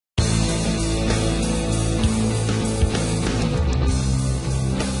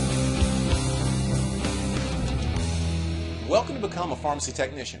to become a pharmacy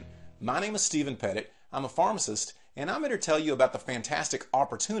technician. My name is Stephen Pettit. I'm a pharmacist, and I'm here to tell you about the fantastic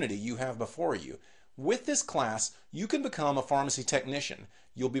opportunity you have before you. With this class, you can become a pharmacy technician.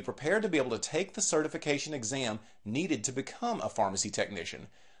 You'll be prepared to be able to take the certification exam needed to become a pharmacy technician.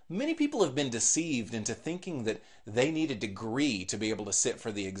 Many people have been deceived into thinking that they need a degree to be able to sit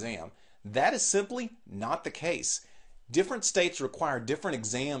for the exam. That is simply not the case. Different states require different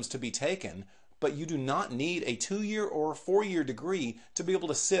exams to be taken, but you do not need a 2-year or 4-year degree to be able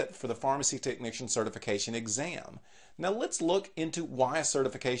to sit for the pharmacy technician certification exam. Now let's look into why a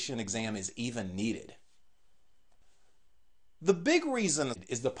certification exam is even needed. The big reason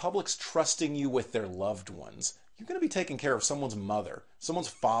is the public's trusting you with their loved ones. You're going to be taking care of someone's mother, someone's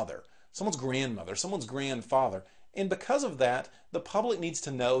father, someone's grandmother, someone's grandfather. And because of that, the public needs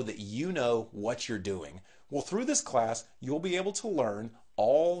to know that you know what you're doing. Well, through this class, you'll be able to learn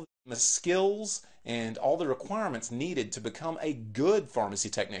all the skills and all the requirements needed to become a good pharmacy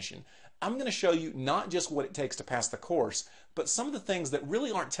technician. I'm going to show you not just what it takes to pass the course, but some of the things that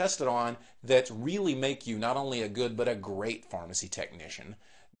really aren't tested on that really make you not only a good but a great pharmacy technician.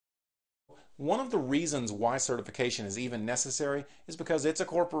 One of the reasons why certification is even necessary is because it's a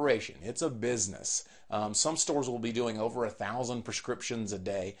corporation, it's a business. Some stores will be doing over 1,000 prescriptions a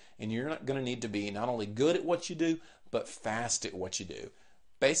day, and you're not going to need to be not only good at what you do, but fast at what you do.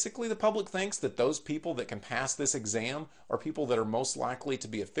 Basically, the public thinks that those people that can pass this exam are people that are most likely to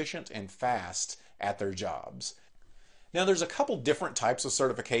be efficient and fast at their jobs. Now, there's a couple different types of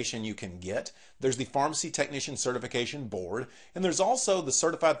certification you can get. There's the Pharmacy Technician Certification Board, and there's also the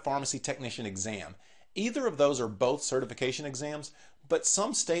Certified Pharmacy Technician Exam. Either of those are both certification exams, but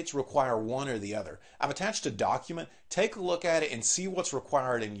some states require one or the other. I've attached a document. Take a look at it and see what's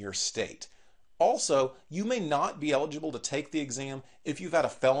required in your state. Also, you may not be eligible to take the exam if you've had a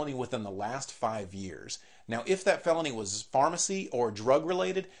felony within the last 5 years. Now, if that felony was pharmacy or drug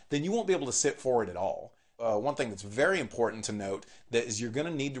related, then you won't be able to sit for it at all. One thing that's very important to note that is you're going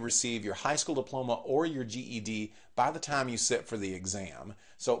to need to receive your high school diploma or your GED by the time you sit for the exam.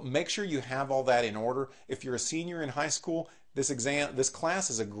 So make sure you have all that in order. If you're a senior in high school, this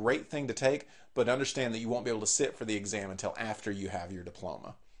class is a great thing to take, but understand that you won't be able to sit for the exam until after you have your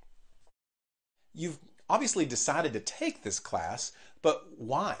diploma. You've obviously decided to take this class, but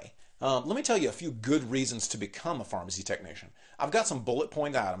why? Let me tell you a few good reasons to become a pharmacy technician. I've got some bullet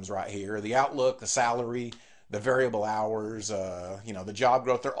point items right here. The outlook, the salary, the variable hours, the job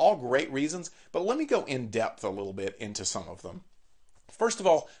growth. They're all great reasons, but let me go in depth a little bit into some of them. First of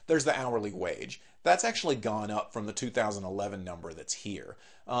all, there's the hourly wage. That's actually gone up from the 2011 number that's here.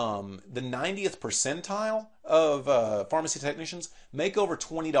 The 90th percentile of pharmacy technicians make over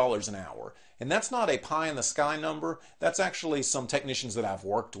 $20 an hour. And that's not a pie-in-the-sky number. That's actually some technicians that I've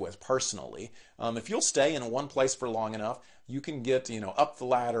worked with personally. If you'll stay in one place for long enough, you can get up the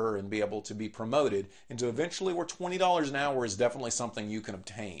ladder and be able to be promoted into eventually where $20 an hour is definitely something you can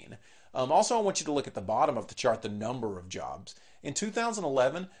obtain. Also, I want you to look at the bottom of the chart, the number of jobs. In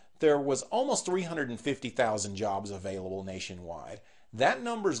 2011, there was almost 350,000 jobs available nationwide. That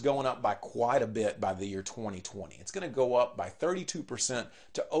number is going up by quite a bit by the year 2020. It's going to go up by 32%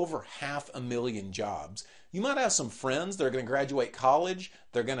 to over 500,000 jobs. You might have some friends that are going to graduate college,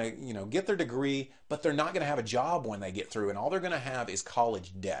 they're going to get their degree, but they're not going to have a job when they get through, and all they're going to have is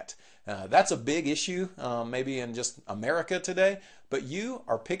college debt. That's a big issue maybe in just America today, but you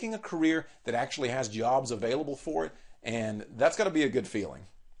are picking a career that actually has jobs available for it, and that's got to be a good feeling.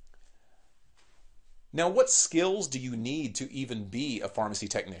 Now, what skills do you need to even be a pharmacy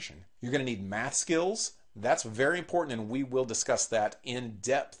technician? You're going to need math skills. That's very important, and we will discuss that in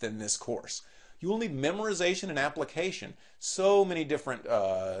depth in this course. You will need memorization and application. So many different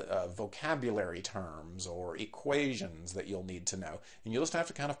vocabulary terms or equations that you'll need to know. And you'll just have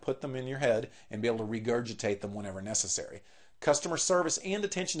to kind of put them in your head and be able to regurgitate them whenever necessary. Customer service and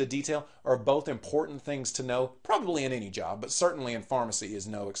attention to detail are both important things to know, probably in any job, but certainly in pharmacy is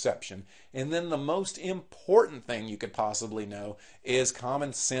no exception. And then the most important thing you could possibly know is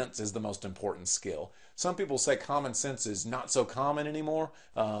common sense is the most important skill. Some people say common sense is not so common anymore.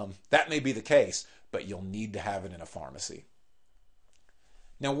 That may be the case, but you'll need to have it in a pharmacy.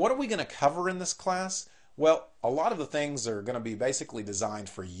 Now, what are we going to cover in this class? Well, a lot of the things are going to be basically designed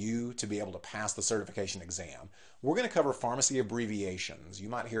for you to be able to pass the certification exam. We're going to cover pharmacy abbreviations. You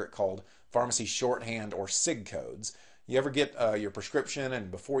might hear it called pharmacy shorthand or SIG codes. You ever get your prescription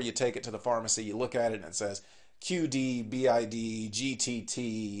and before you take it to the pharmacy, you look at it and it says QD, BID,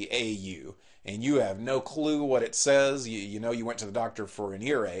 GTT, AU, and you have no clue what it says. You know you went to the doctor for an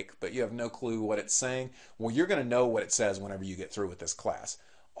earache, but you have no clue what it's saying. Well, you're going to know what it says whenever you get through with this class.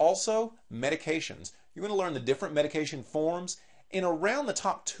 Also, medications. You're going to learn the different medication forms and around the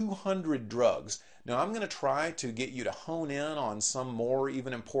top 200 drugs. Now I'm going to try to get you to hone in on some more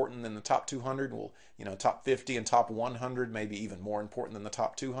even important than the top 200. Well, top 50 and top 100 maybe even more important than the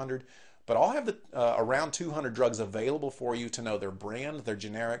top 200. But I'll have around 200 drugs available for you to know their brand, their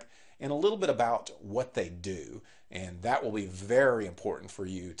generic, and a little bit about what they do. And that will be very important for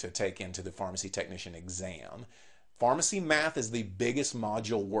you to take into the pharmacy technician exam. Pharmacy math is the biggest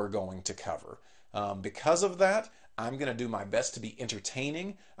module we're going to cover. Because of that, I'm going to do my best to be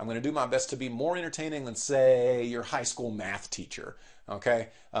entertaining. I'm going to do my best to be more entertaining than, say, your high school math teacher. Okay?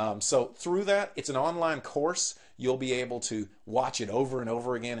 So through that, it's an online course. You'll be able to watch it over and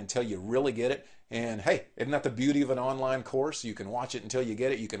over again until you really get it. And hey, isn't that the beauty of an online course? You can watch it until you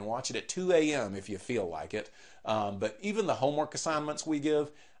get it. You can watch it at 2 a.m. if you feel like it. But even the homework assignments we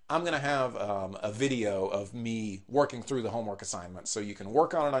give, I'm going to have a video of me working through the homework assignments so you can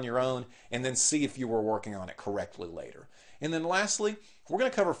work on it on your own and then see if you were working on it correctly later. And then lastly, we're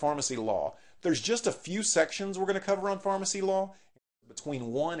going to cover pharmacy law. There's just a few sections we're going to cover on pharmacy law, between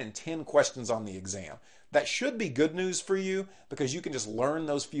 1 and 10 questions on the exam. That should be good news for you because you can just learn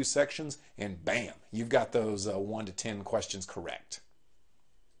those few sections and bam, you've got those 1 to 10 questions correct.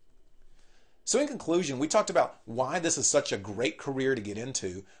 So in conclusion, we talked about why this is such a great career to get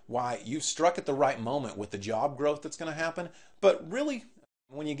into, why you've struck at the right moment with the job growth that's going to happen, but really,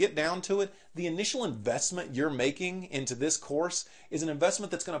 when you get down to it, the initial investment you're making into this course is an investment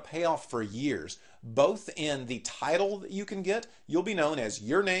that's going to pay off for years, both in the title that you can get. You'll be known as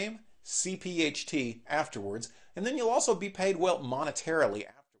your name, CPHT, afterwards, and then you'll also be paid well monetarily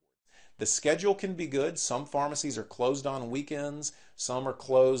afterwards. The schedule can be good. Some pharmacies are closed on weekends, some are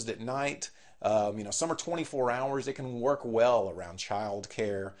closed at night. Some are 24 hours. It can work well around child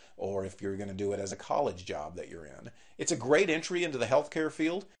care or if you're going to do it as a college job that you're in. It's a great entry into the healthcare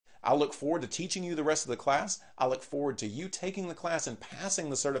field. I look forward to teaching you the rest of the class. I look forward to you taking the class and passing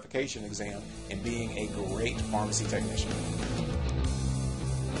the certification exam and being a great pharmacy technician.